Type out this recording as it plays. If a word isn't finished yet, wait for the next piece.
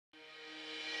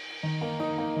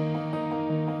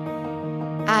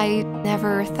I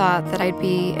never thought that I'd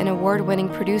be an award-winning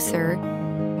producer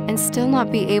and still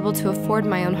not be able to afford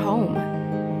my own home.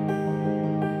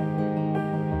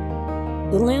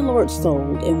 The landlord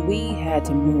sold and we had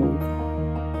to move.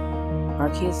 Our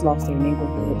kids lost their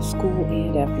neighborhood school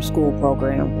and after-school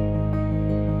program.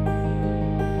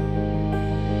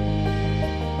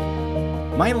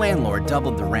 My landlord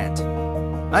doubled the rent.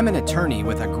 I'm an attorney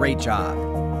with a great job,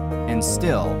 and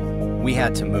still, we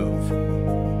had to move.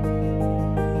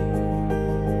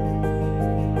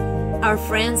 Our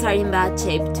friends are in bad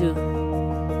shape too.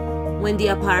 When the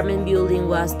apartment building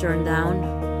was torn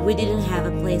down, we didn't have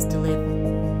a place to live.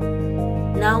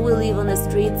 Now we live on the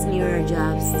streets near our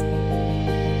jobs.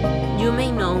 You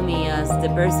may know me as the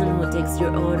person who takes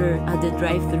your order at the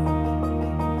drive-thru.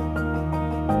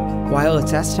 While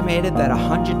it's estimated that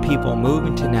 100 people move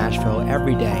into Nashville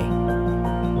every day,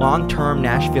 long-term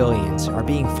Nashvillians are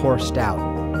being forced out,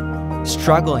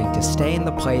 struggling to stay in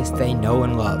the place they know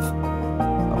and love,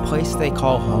 a place they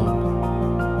call home.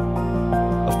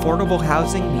 Affordable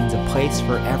housing means a place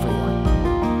for everyone.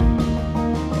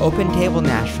 Open Table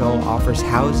Nashville offers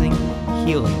housing,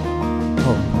 healing,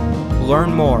 hope.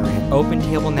 Learn more at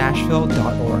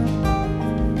opentablenashville.org.